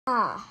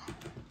Good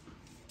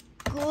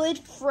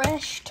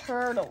fresh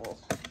turtle.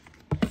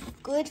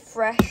 Good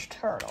fresh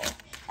turtle.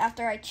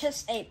 After I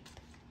just ate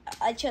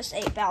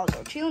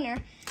Bowser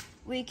Jr.,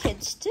 we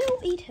can still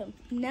eat him.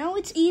 Now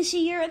it's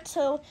easier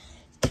to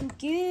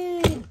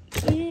get.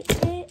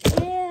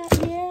 Yeah.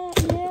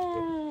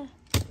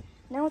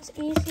 Now it's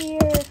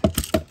easier.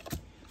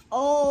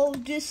 Oh,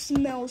 this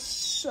smells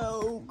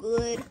so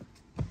good.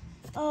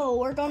 Oh,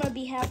 we're gonna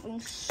be having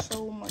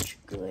so much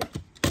good.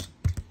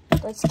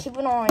 Let's keep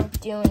on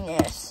doing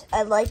this.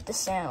 I like the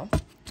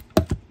sound.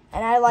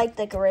 And I like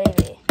the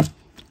gravy.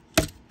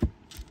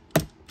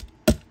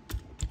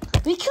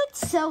 We could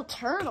sell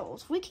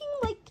turtles. We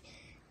can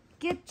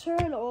get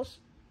turtles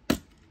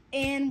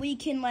and we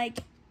can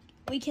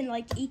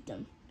eat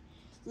them.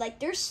 Like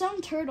there's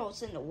some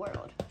turtles in the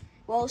world.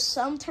 Well,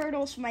 some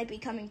turtles might be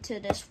coming to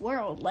this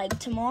world like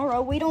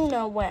tomorrow. We don't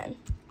know when.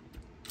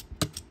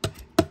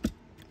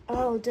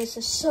 Oh, this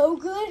is so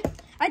good.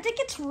 I think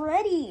it's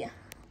ready.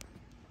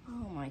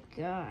 Oh my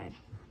God.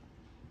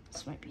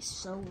 This might be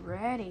so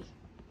ready.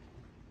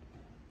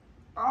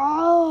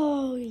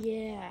 Oh,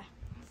 yeah.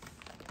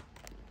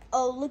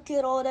 Oh, look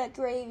at all that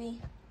gravy.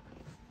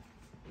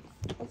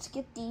 Let's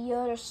get the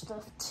other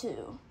stuff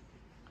too.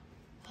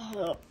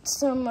 Oh,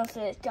 some of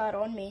it got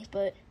on me,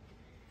 but,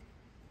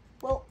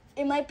 well,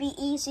 it might be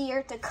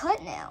easier to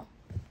cut now.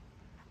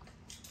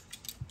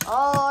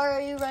 Oh,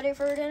 are you ready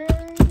for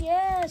dinner?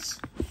 Yes.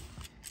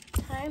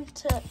 Time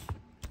to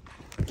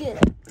get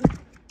it.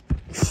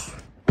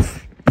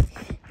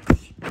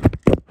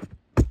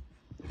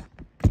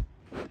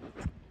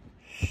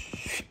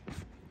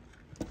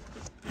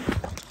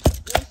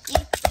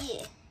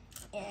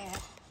 Yeah.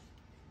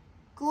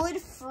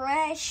 Good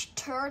fresh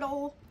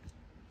turtle.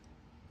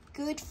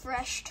 Good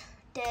fresh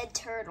dead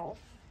turtle.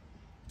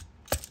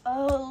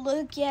 Oh,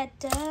 look at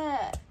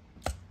that.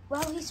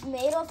 Wow, he's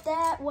made of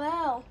that.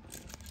 Wow.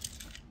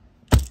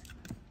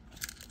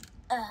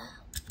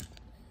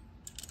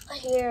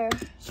 Here,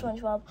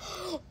 SpongeBob.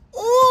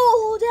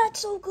 Oh, that's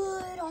so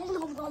good.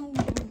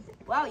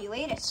 Wow, you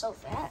ate it so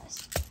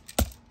fast.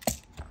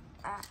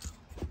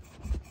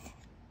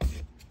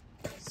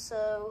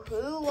 So,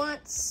 who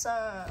wants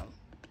some?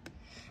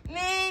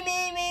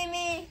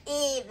 Me.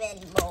 Even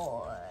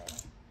more.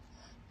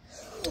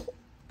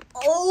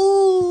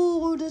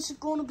 Oh, this is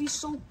gonna be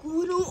so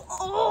good.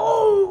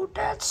 Oh,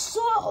 that's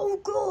so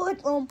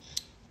good.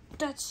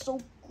 That's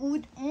so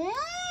good.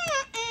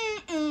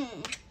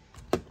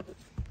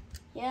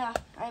 Yeah,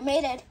 I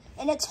made it,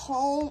 and it's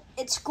home.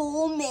 It's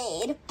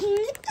school-made.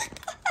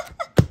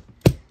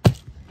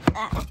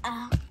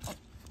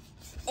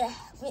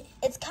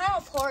 It's kind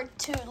of hard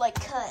to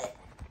cut it.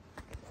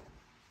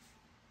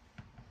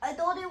 I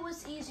thought it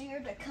was easier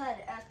to cut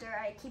after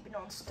I keep it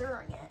on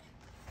stirring it,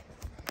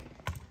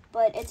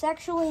 but it's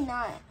actually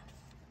not.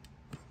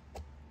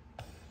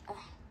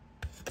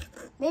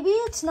 Maybe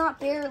it's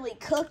not barely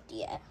cooked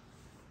yet.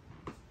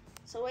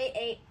 So we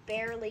ate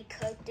barely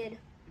cooked it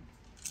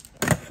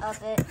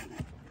of it.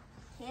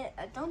 Yeah,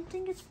 I don't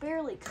think it's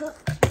barely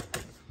cooked.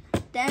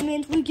 That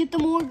means we get the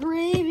more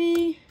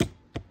gravy.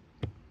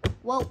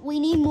 Well, we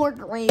need more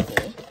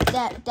gravy.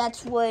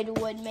 That's what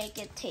would make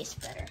it taste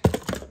better.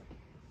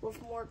 With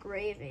more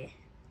gravy.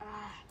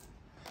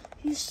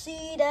 You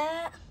see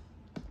that?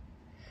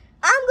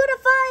 I'm gonna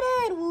fight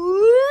it!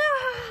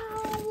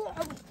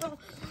 Wow.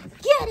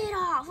 Get it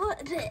off!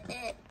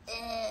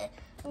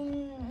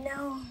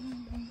 No.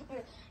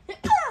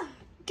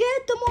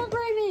 Get the more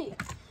gravy!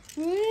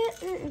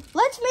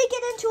 Let's make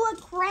it into a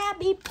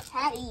Krabby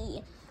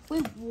Patty.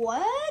 Wait,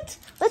 what?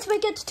 Let's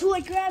make it to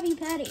a Krabby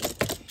Patty.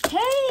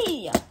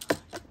 Hey!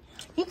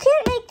 You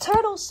can't make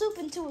turtle soup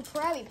into a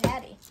Krabby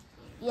Patty.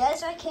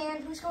 Yes, I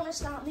can. Who's gonna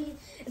stop me?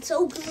 It's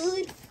so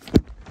good.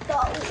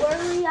 Don't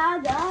worry, I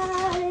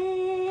got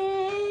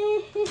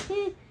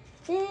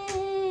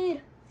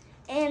it.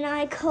 And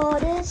I call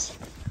this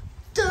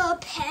the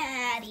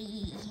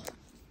patty.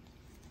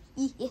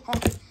 Yeah.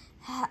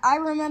 I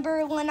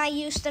remember when I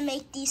used to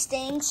make these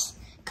things.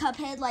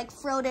 Cuphead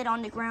throwed it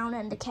on the ground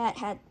and the cat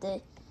had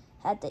to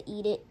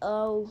eat it.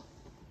 Oh.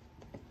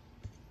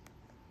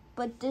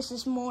 But this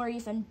is more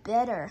even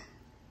better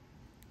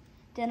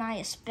than I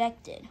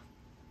expected.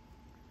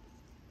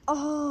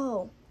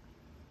 Oh,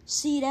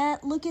 see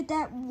that? Look at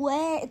that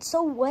wet. It's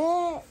so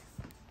wet.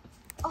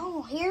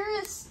 Oh, here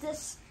is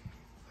this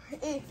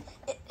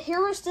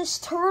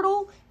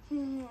turtle.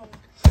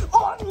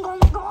 Oh, no,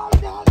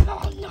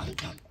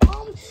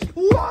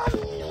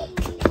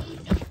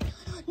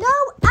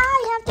 I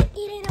have to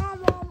eat it.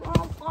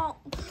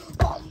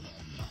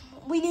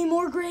 We need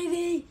more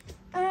gravy.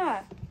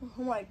 Oh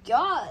my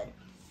God.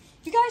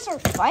 You guys are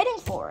fighting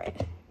for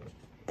it.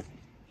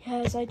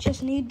 Yes, I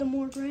just need the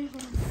more gravy.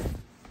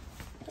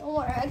 Don't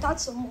worry, I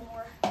got some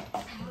more.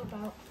 How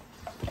about?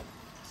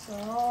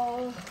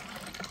 So,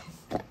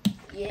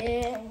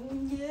 yeah,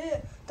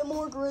 the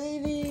more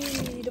gravy,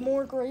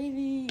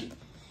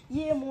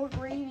 Yeah, more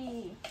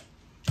gravy.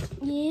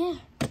 Yeah.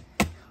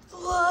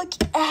 Look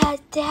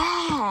at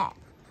that.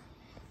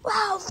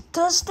 Wow,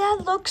 does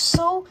that look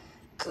so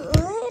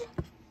good?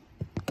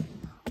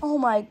 Oh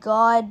my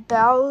God,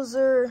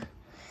 Bowser.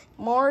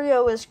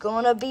 Mario is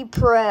gonna be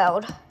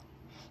proud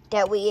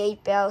that we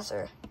ate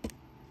Bowser.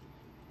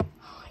 Oh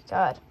my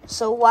God.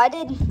 So why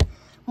did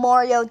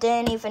Mario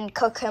didn't even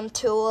cook him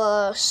to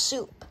a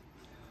soup?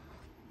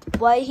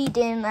 Why he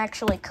didn't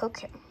actually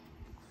cook him?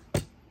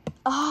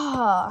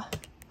 Ah,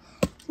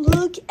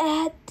 look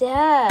at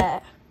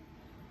that.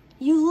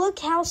 You look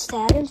how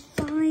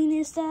satisfying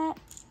is that?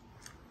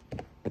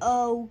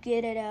 Oh,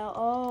 get it out.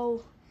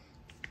 Oh.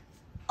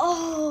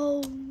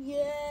 Oh,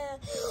 yeah.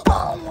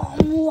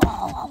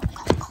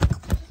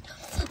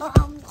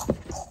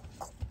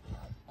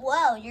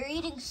 Wow, you're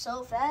eating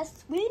so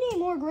fast. We need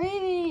more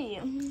gravy.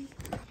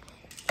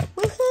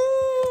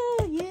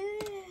 Woohoo!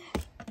 Yeah.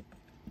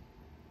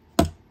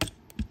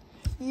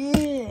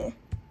 Yeah.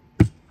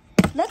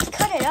 Let's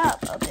cut it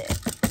up a bit.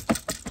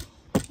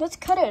 Let's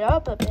cut it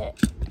up a bit.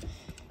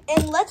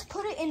 And let's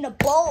put it in a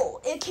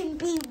bowl. It can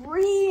be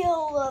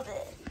real of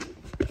it.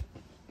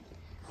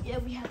 Yeah,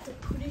 we have to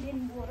put it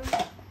in water.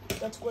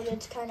 That's what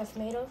it's kind of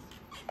made of.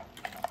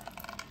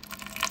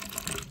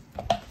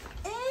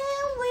 And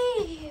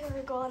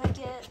we're gonna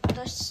get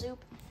the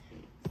soup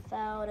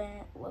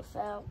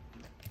without.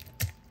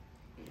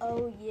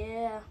 Oh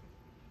yeah.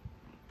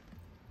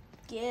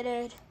 Get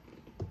it.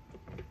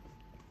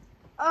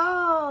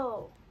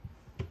 Oh.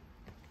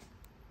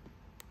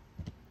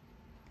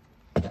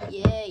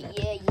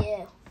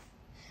 Yeah.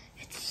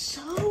 It's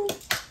so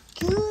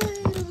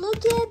good.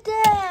 Look at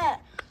that.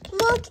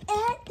 Look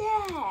at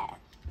that.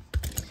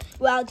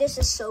 Wow, this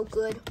is so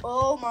good.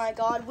 Oh my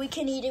God, we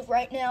can eat it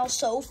right now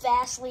so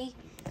fastly.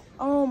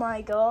 Oh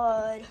my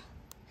God.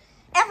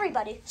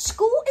 Everybody,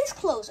 school is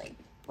closing.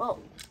 Well,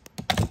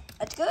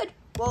 that's good.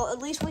 Well, at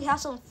least we have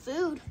some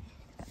food.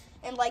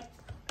 And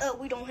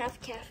we don't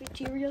have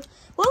cafeteria.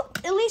 Well,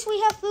 at least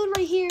we have food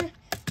right here.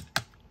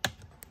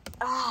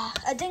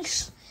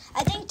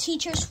 I think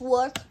teachers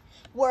work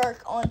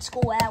on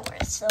school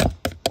hours, so.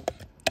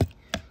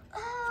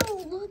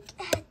 Oh, look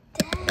at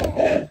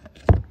that.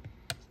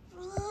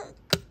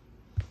 Look.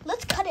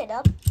 Let's cut it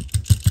up.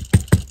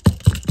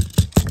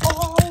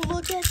 Oh,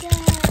 look at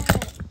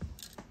that.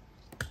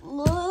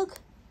 Look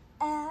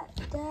at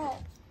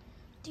that.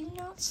 Do you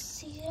not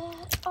see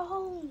that?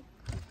 Oh,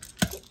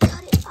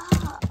 cut it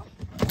up.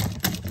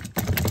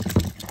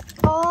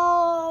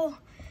 Oh,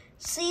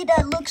 see,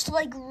 that looks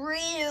like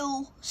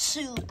real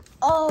soup.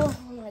 Oh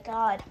my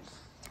God.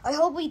 I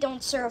hope we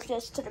don't serve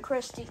this to the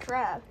Krusty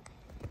Krab,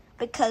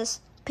 because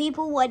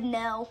people would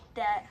know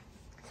that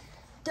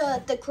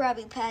the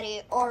Krabby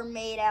Patty are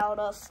made out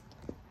of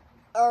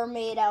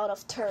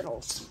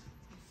turtles.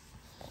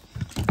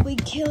 We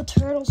kill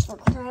turtles for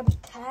Krabby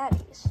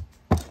Patties.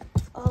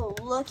 Oh,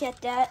 look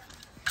at that.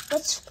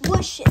 Let's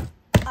squish it.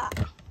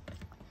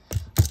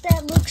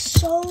 That looks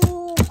so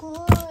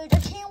good. I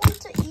can't wait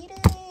to eat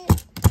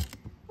it.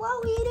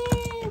 Well, eat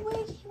it.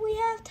 We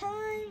have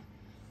time.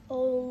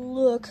 Oh,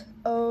 look.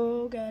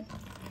 Oh, God.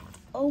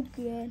 Oh,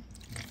 good.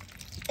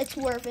 It's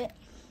worth it.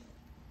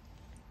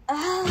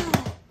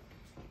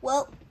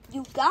 Well,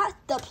 you got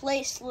the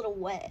place a little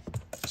wet,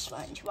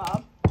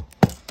 SpongeBob.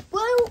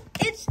 Well,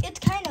 it's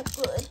kind of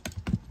good.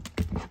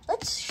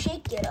 Let's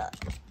shake it up.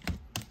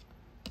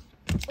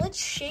 Let's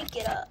shake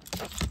it up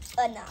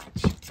a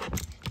notch.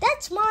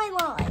 That's my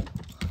line.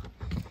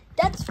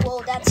 That's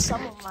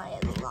some of my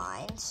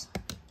lines.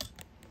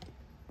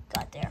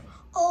 Got there.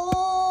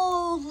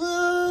 Oh,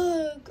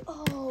 look.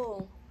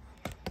 Oh.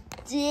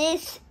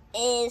 This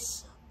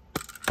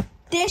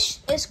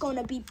is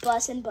gonna be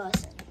bussin'.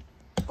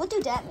 What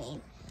do that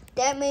mean?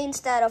 That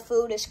means that a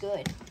food is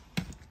good.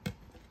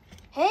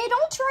 Hey,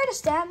 don't try to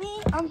stab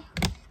me. I'm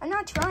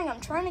not trying. I'm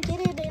trying to get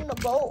it in the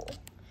bowl.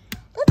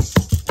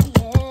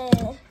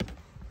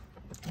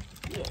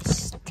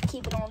 Yes,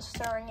 keep it on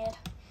stirring it.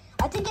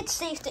 I think it's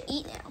safe to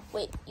eat now.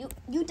 Wait, you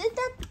did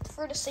that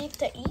for the safe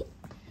to eat?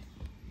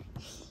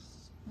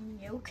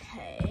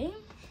 Okay.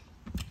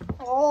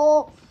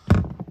 Oh,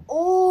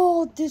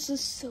 this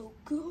is so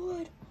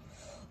good.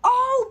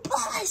 Oh,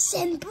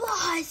 bussin'.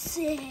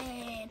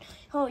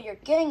 Oh, you're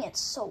getting it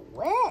so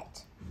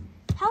wet.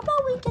 How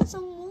about we get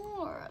some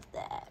more of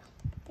that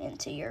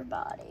into your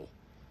body?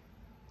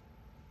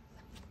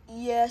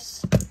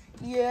 Yes,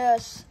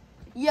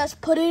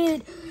 put it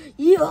in.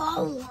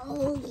 Yeah.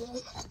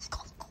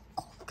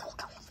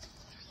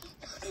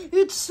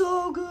 It's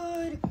so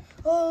good.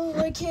 Oh,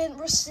 I can't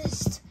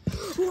resist.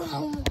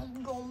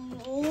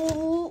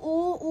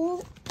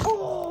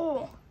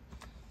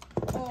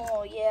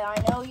 Oh, yeah,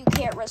 I know you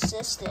can't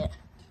resist it.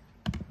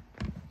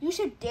 You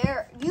should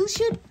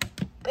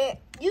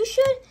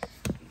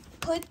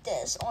put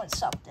this on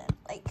something.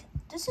 Like,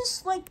 this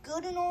is like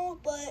good and all,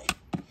 but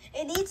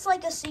it needs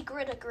like a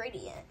secret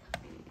ingredient.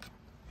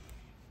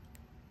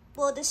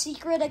 Well, the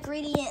secret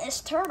ingredient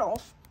is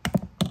turtle.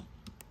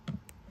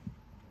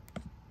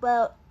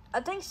 Well, I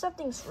think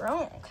something's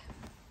wrong.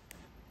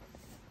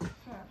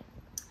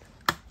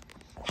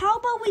 How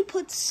about we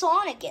put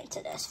Sonic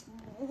into this?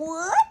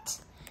 What?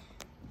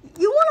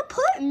 You want to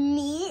put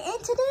me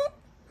into it?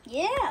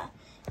 Yeah,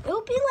 it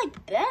would be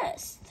like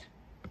best.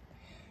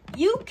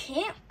 You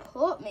can't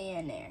put me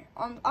in there.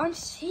 I'm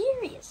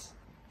serious.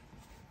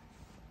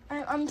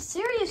 I'm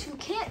serious. You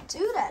can't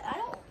do that.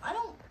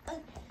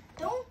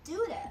 Don't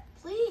do that,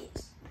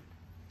 please.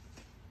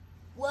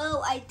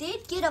 Well, I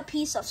did get a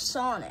piece of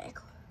Sonic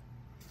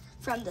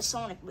from the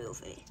Sonic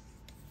movie.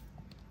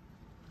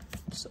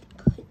 So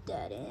put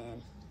that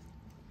in.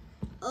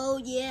 Oh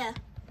yeah,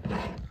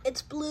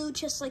 it's blue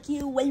just like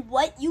you. Wait,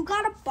 what? You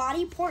got a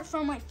body part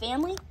from my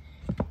family?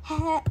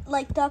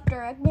 Like Dr.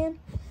 Eggman?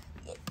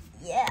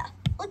 Yeah.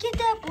 Look at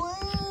that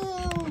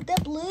blue.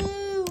 That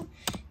blue.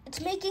 It's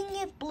making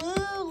it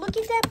blue. Look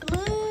at that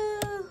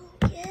blue.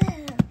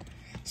 Yeah.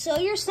 So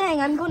you're saying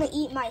I'm going to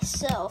eat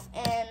myself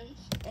and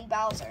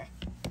Bowser?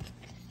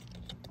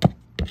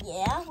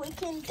 Yeah, we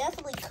can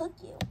definitely cook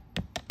you.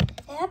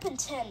 It happened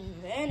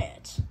 10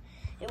 minutes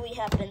and we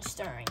have been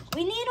stirring.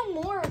 We need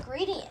more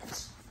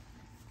ingredients.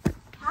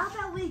 How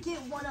about we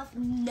get one of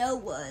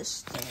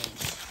Noah's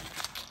things?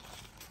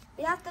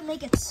 We have to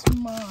make it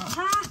small.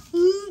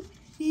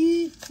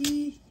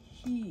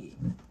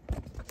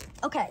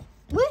 Okay.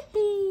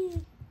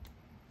 Woohoo!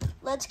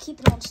 Let's keep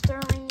it on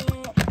stirring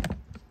it.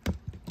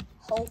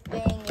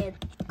 Hoping it's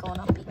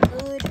gonna be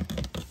good.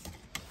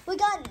 We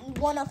got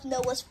one of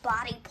Noah's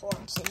body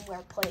parts and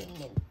we're putting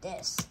in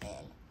this.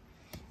 And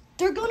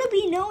they're gonna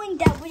be knowing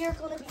that we are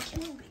gonna be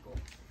killing people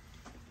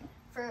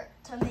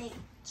to make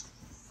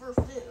for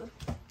food.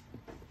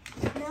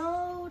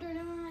 No, they're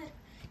not.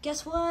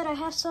 Guess what? I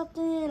have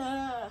something.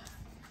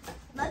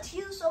 Let's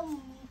use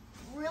some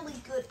really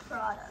good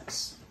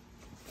products.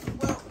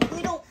 Well,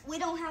 we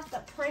don't have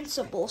the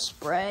principal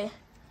spray,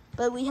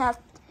 but we have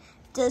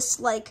this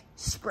like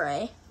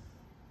spray.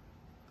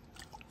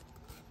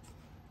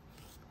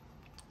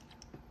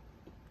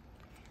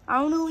 I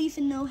don't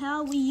even know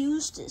how we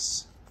use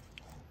this.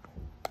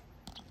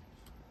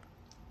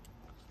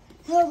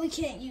 No, we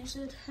can't use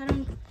it. I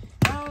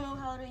don't know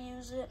how to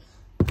use it.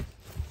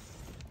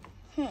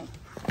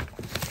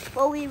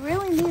 Well, we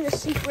really need a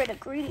secret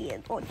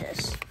ingredient on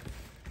this.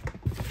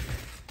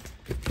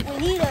 We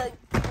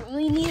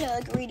need an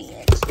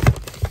ingredient.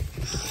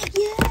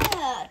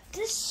 Yeah,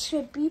 this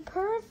should be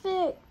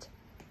perfect.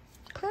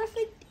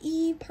 Perfect.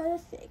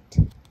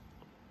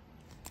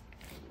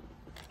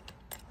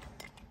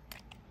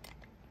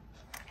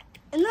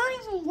 It's not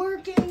even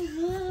working.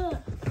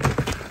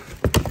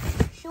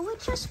 Should we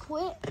just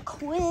quit?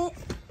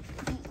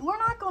 We're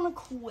not gonna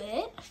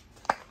quit.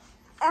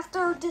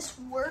 After this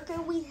work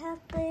that we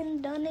have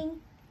been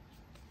doing.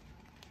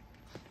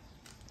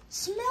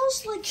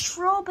 Smells like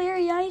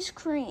strawberry ice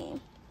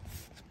cream.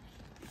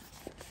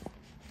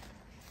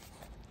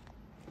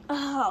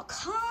 Oh,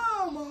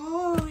 come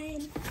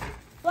on.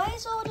 Why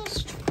is all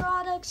these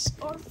products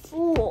are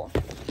full?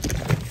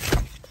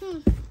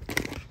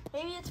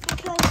 Maybe it's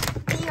because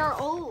they are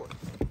old.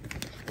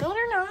 No,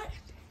 they're not.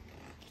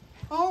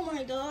 Oh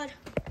my god.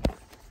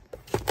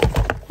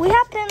 We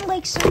have been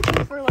like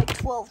searching for like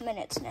 12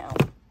 minutes now.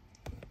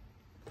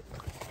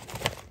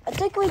 I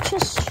think we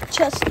just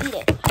eat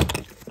it.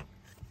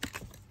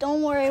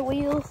 Don't worry,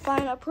 we'll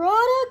find a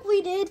product.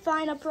 We did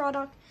find a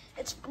product.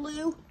 It's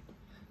blue.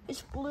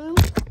 It's blue.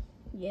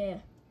 Yeah.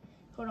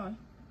 Hold on.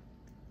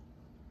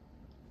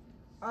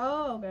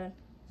 Oh, God.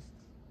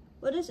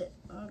 What is it?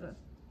 Oh, God.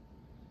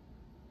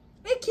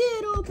 It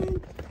can't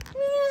open.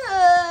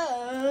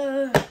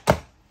 Yeah.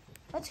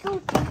 Let's go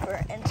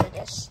deeper into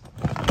this.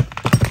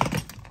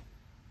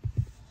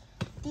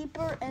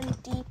 Deeper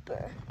and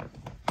deeper.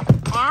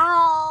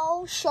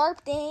 Ow!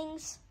 Sharp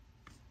things.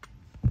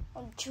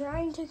 I'm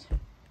trying to...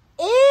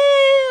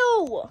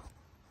 Ew!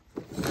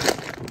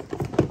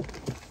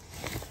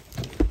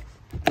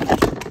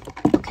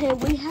 Okay,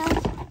 we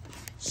have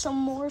some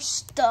more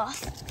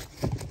stuff.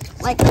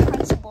 Like a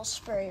principal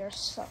spray or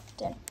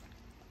something.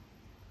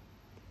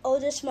 Oh,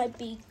 this might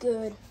be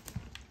good.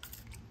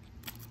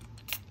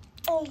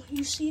 Oh,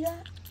 you see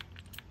that?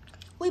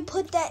 We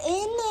put that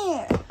in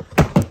there.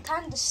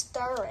 Time to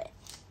stir it.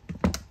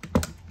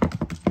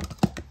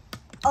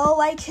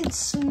 Oh, I can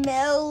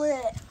smell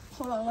it.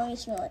 Hold on, let me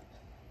smell it.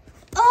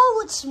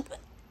 Oh, it's,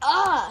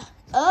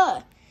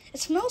 it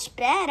smells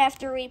bad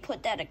after we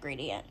put that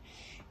ingredient.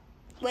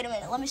 Wait a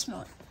minute, let me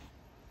smell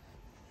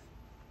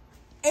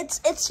it.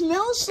 It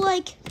smells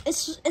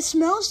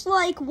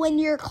like when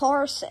your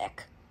car's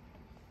sick.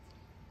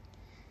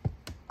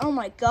 Oh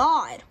my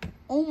god.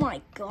 Oh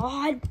my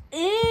god.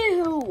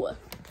 Ew.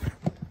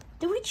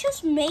 Did we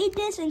just make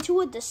this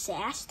into a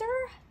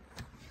disaster?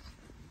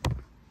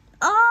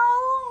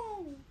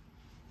 Oh.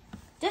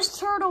 This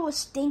turtle is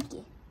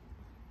stinky.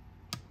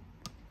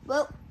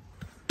 Well,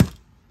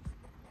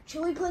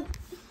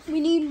 we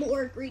need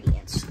more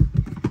ingredients.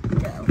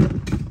 No.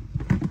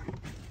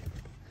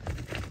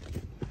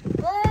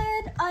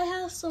 But I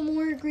have some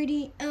more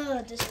ingredients.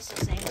 This is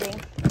the same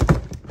thing.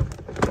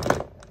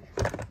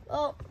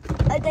 Oh,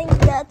 I think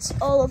that's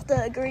all of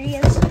the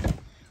ingredients.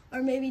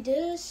 Or maybe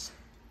this.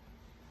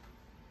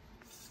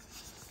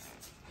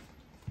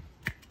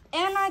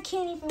 And I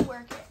can't even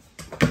work it.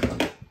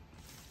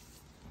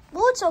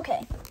 Well, it's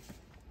okay.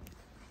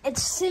 It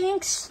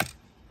sinks.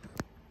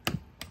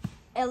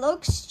 It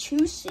looks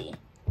juicy.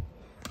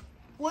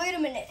 Wait a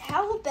minute.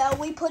 How about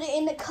we put it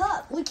in the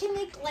cup? We can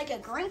make like a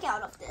drink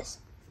out of this.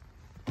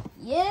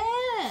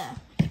 Yeah.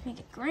 Make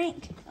a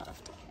drink.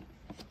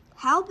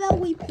 How about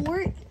we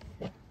pour it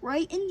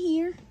right in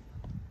here?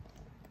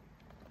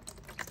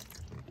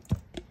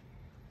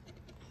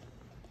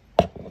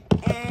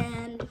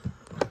 And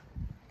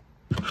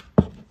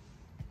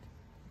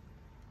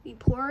we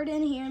pour it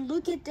in here.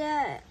 Look at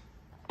that.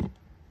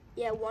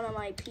 Yeah, one of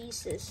my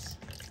pieces.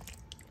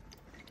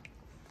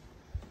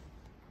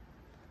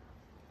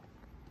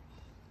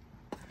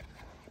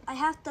 I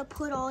have to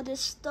put all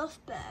this stuff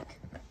back.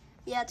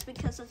 Yeah, it's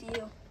because of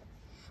you.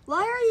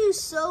 Why are you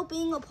so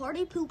being a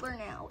party pooper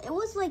now? It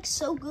was like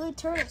so good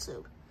turtle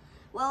soup.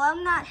 Well,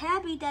 I'm not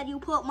happy that you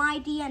put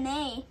my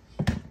DNA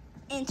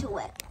into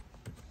it.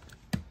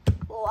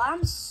 Well,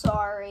 I'm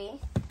sorry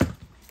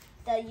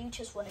that you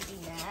just want to be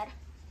mad.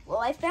 Well,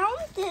 I found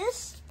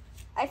this.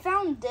 I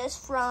found this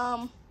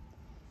from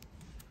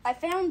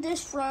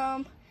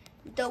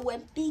the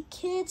Wimpy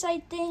Kids, I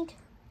think.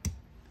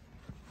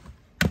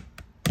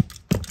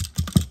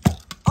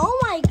 Oh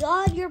my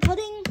God, you're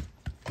putting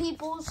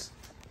people's,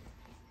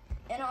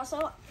 and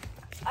also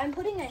I'm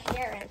putting a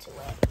hair into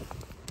it.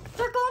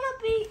 They're gonna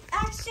be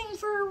asking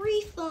for a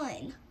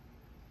refund.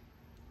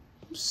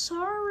 I'm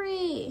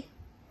sorry.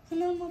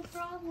 No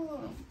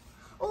problem.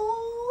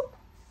 Oh,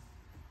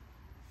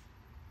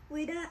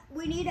 we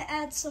need to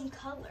add some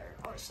color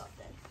or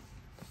something.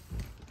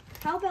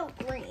 How about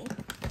green?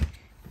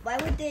 Why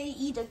would they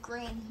eat a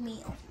green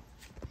meal?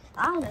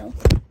 I don't know.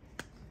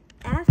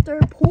 After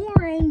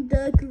pouring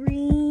the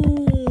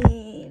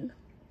green.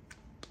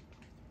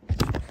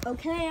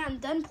 Okay, I'm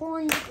done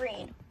pouring the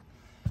green.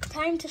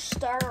 Time to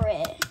stir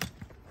it.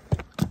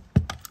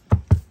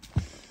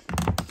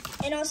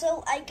 And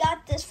also, I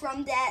got this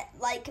from that,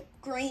 like,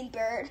 green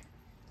bird.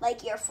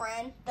 Like your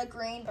friend, the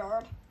green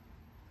bird.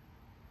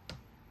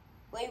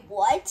 Wait,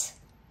 what?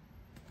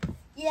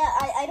 Yeah,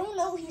 I don't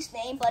know his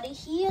name, but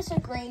he is a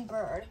green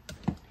bird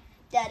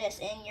that is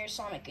in your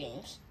Sonic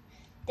games.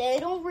 They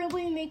don't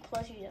really make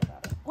plushies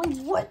about it. Wait,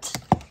 what?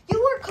 You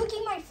were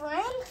cooking my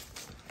friend?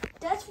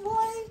 That's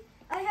why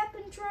I have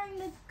been trying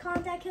to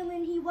contact him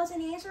and he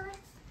wasn't answering?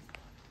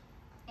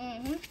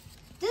 Mm-hmm.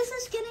 This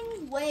is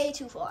getting way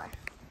too far.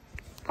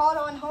 Hold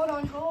on.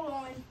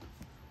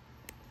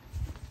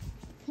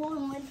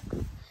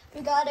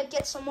 We gotta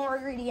get some more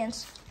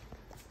ingredients.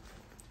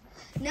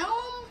 No,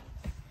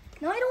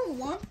 I don't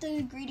want the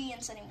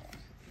ingredients anymore.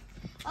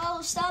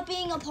 Oh, stop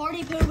being a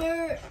party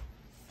pooper.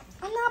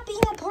 I'm not being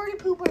a party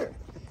pooper.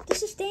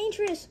 This is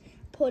dangerous.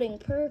 Putting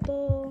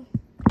purple.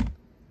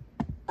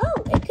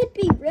 Oh, it could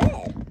be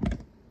red.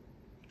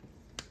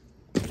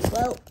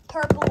 Well,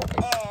 purple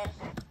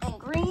and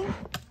green.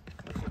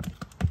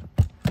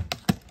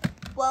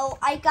 Well,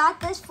 I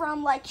got this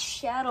from like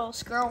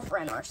Shadow's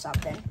girlfriend or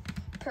something.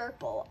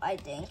 Purple, I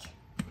think.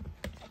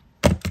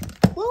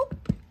 Whoop.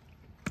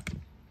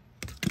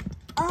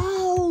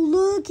 Oh,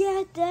 look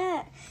at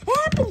that. It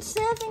happened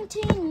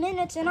 17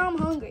 minutes and I'm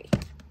hungry.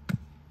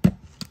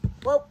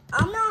 Well,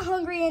 I'm not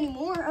hungry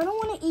anymore. I don't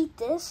want to eat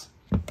this.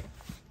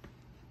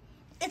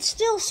 It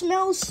still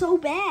smells so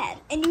bad.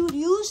 And you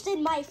used it,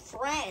 my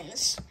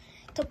friends,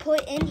 to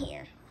put in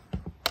here.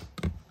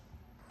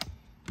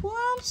 Well,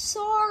 I'm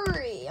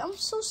sorry. I'm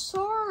so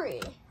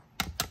sorry.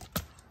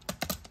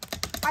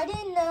 I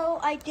didn't know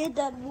I did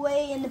that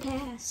way in the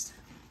past.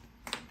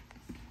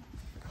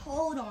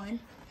 Hold on.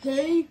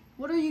 Hey,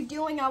 what are you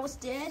doing? I was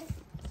dead.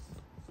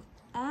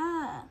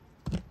 Ah.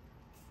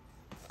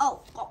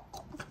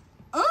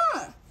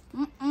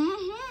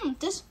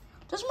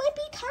 This might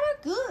be kind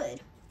of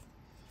good.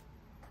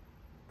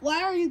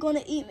 Why are you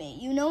gonna eat me?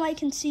 You know I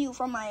can see you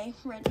from my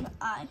red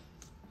eye.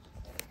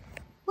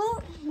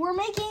 Well, we're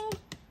making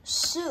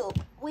soup.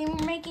 We're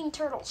making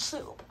turtle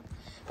soup.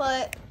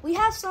 But we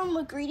have some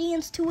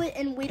ingredients to it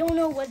and we don't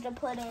know what to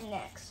put in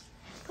next.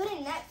 Put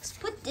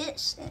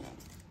this in it.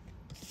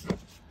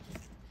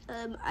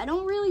 I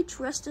don't really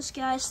trust this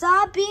guy.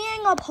 Stop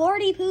being a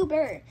party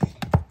pooper.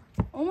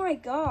 Oh my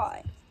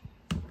God.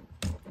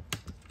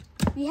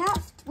 We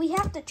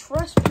have to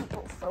trust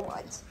people for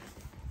once.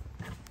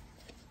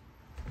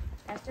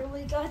 After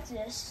we got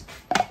this,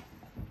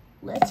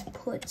 let's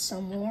put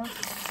some more.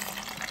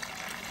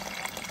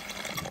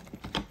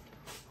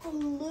 Oh,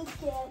 look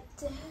at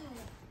that.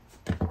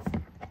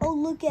 Oh,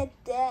 look at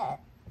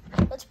that.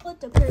 Let's put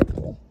the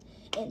purple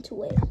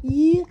into it.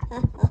 Yeah.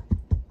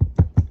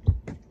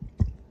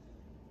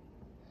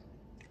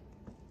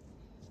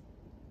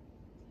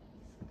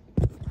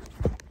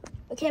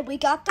 Okay, we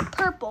got the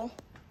purple.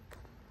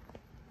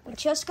 We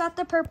just got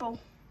the purple.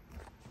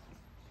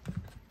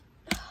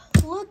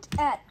 Look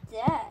at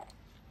that.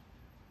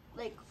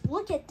 Like,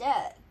 look at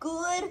that.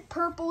 Good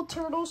purple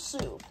turtle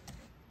soup.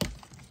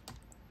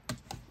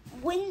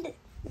 When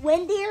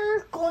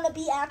they're gonna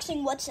be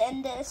asking what's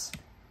in this,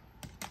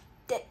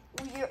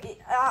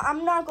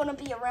 I'm not gonna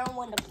be around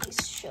when the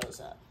police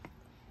shows up.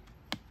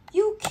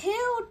 You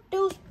killed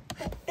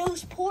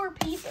those poor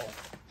people.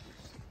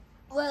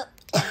 Well,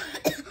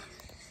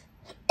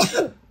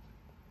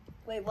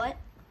 Wait, what?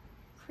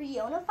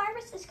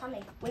 Coronavirus is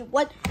coming. Wait,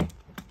 what?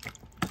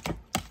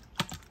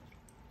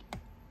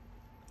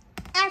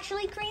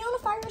 Actually,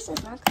 coronavirus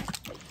is not coming.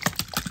 Wait.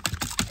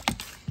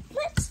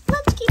 Let's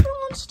keep it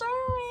on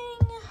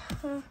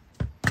stirring.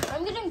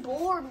 I'm getting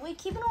bored. Wait,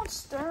 keep it on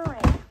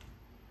stirring.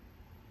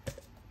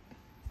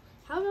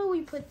 How do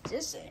we put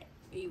this in it?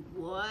 Wait,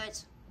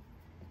 what?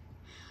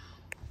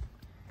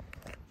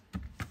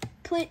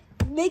 Put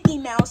Mickey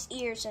Mouse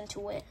ears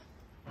into it.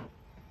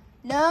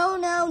 No,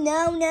 no,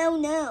 no, no,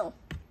 no.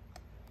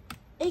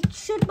 It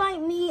should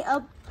make me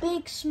a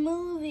big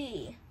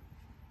smoothie.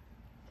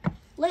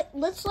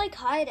 Let's like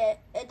hide it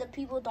and the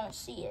people don't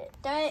see it.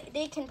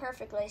 They can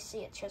perfectly see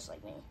it just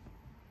like me.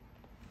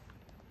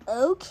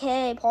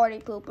 Okay, party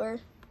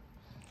pooper.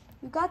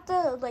 You got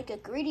the like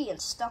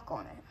ingredient stuck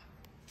on it.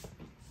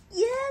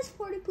 Yes,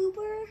 party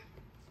pooper.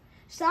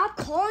 Stop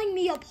calling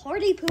me a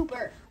party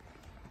pooper.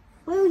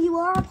 Well, you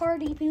are a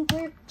party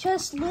pooper.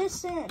 Just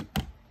listen.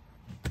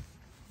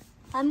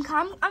 I'm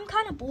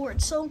kind of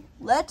bored, so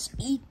let's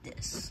eat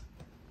this.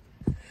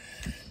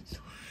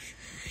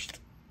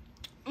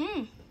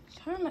 Oh,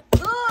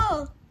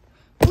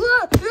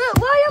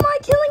 why am I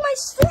killing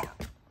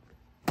myself?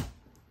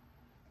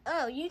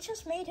 Oh, you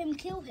just made him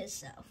kill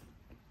himself.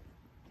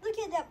 Look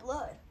at that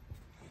blood.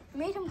 You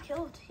made him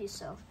kill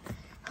himself.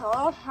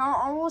 Oh,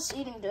 I was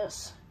eating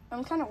this.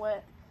 I'm kind of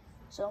wet,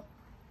 so.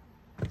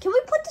 Can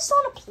we put this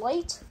on a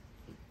plate?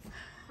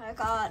 I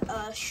got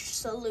a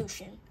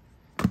solution.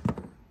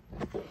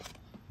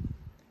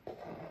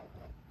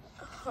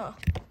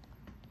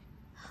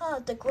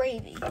 The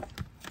gravy.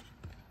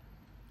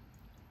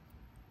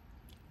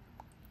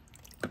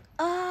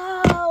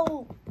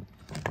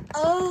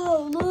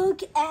 Oh,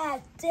 look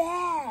at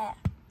that.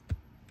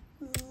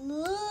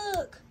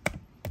 Look.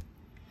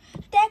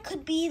 That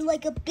could be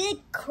like a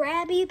big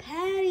Krabby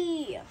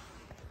Patty.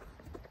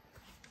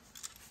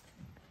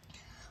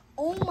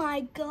 Oh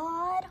my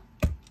God.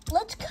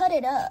 Let's cut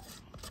it up.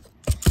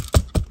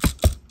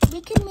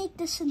 We can make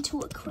this into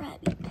a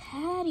Krabby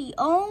Patty.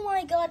 Oh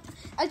my God.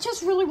 I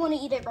just really want to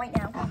eat it right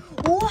now.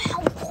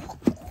 Wow.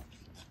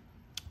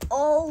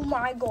 Oh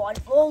my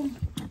God.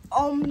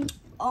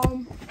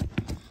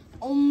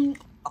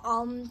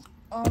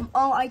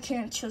 Oh, I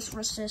can't just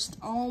resist.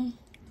 Oh,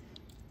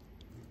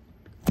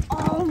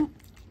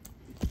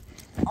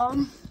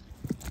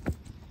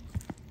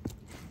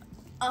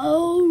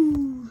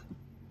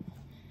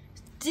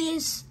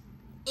 this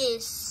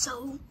is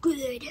so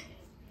good.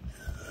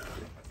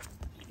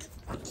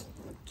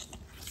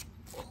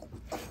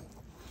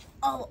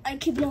 Oh, I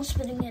keep on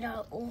spitting it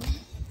out. Oh.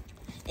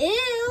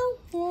 Ew.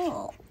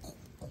 Oh.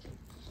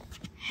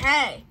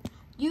 Hey,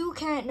 you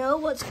can't know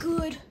what's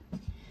good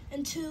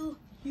until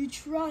you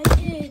try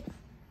it.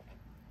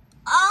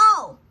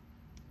 Oh!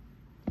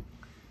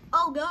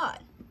 Oh God.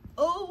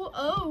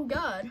 Oh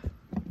God.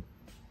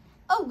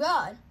 Oh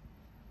God.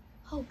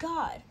 Oh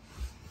God.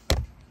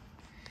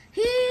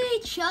 He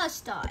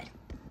just died.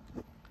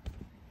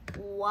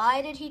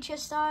 Why did he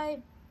just die?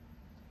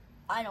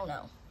 I don't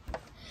know.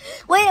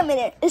 Wait a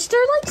minute. Is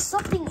there like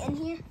something in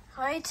here?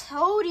 I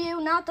told you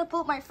not to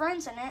put my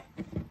friends in it.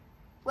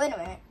 Wait a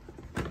minute.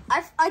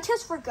 I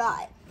just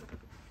forgot.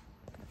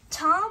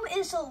 Tom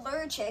is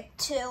allergic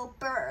to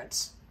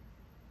birds.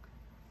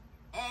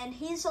 And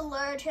he's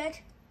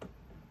allergic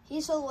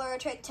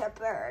to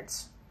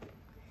birds.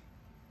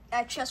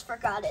 I just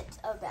forgot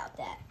about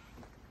that.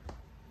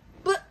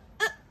 But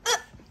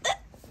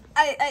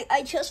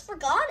I just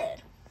forgot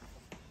it.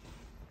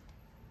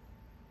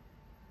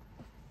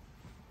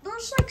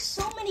 There's like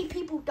so many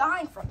people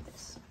dying from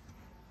this.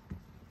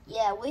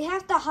 Yeah, we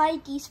have to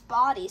hide these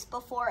bodies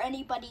before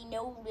anybody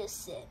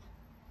notices it.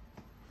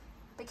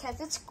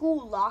 Because it's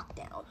school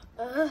lockdown.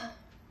 Ugh.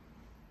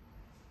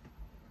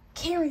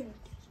 Karen.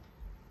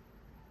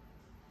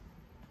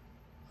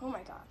 Oh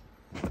my God.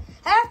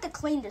 I have to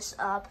clean this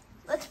up.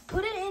 Let's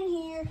put it in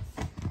here.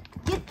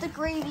 Get the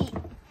gravy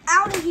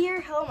out of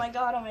here. Oh my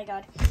God, oh my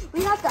God.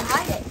 We have to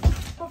hide it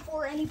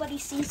before anybody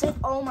sees it.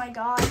 Oh my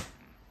God.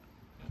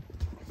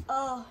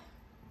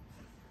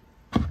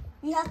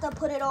 We have to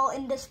put it all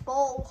in this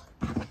bowl.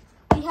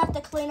 We have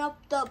to clean up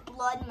the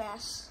blood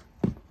mess.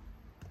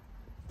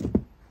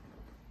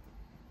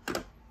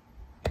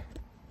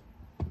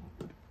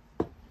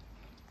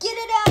 Get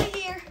it out of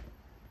here.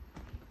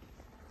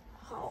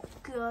 Oh,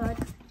 good.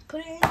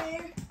 Put it in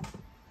there.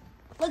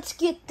 Let's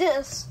get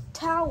this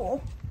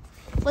towel.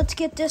 Let's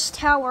get this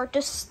towel,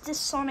 this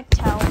Sonic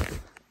towel.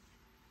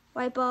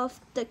 Wipe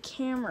off the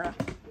camera.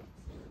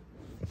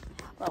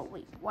 Oh,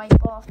 wait,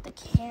 wipe off the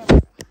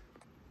camera.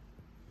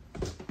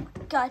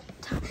 God,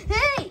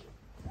 hey!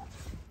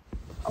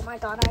 Oh my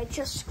God, I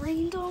just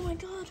screamed, oh my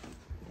God.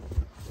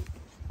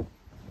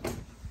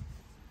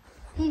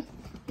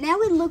 Now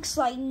it looks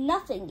like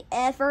nothing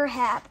ever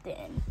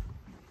happened.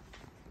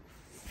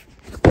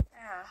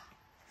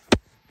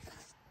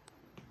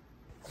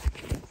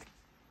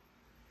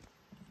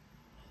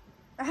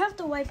 I have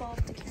to wipe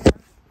off the camera.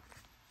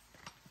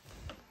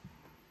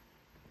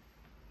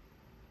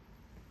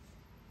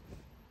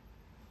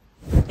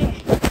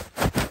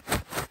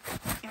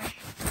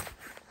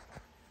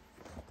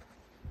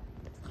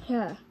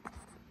 Yeah.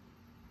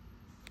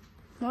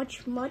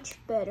 Much, much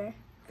better.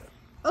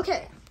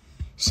 Okay.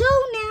 So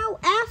now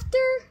after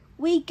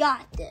we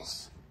got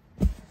this,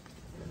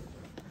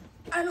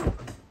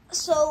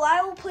 so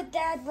I will put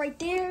that right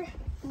there.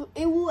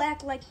 It will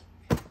act like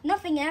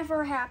nothing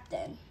ever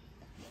happened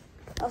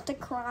of the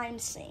crime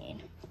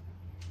scene.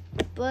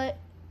 But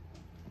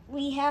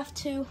we have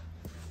to,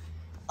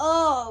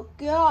 oh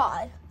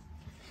God.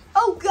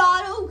 Oh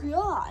God, oh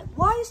God.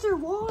 Why is there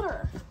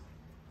water?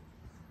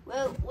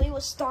 Well, we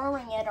were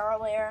starving it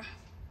earlier.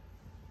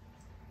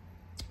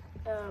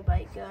 Oh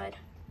my God.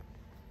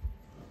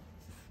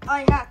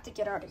 I have to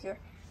get out of here.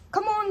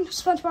 Come on,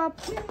 SpongeBob.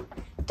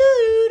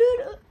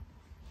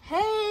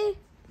 Hey.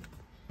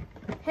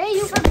 Hey,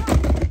 you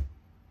forgot.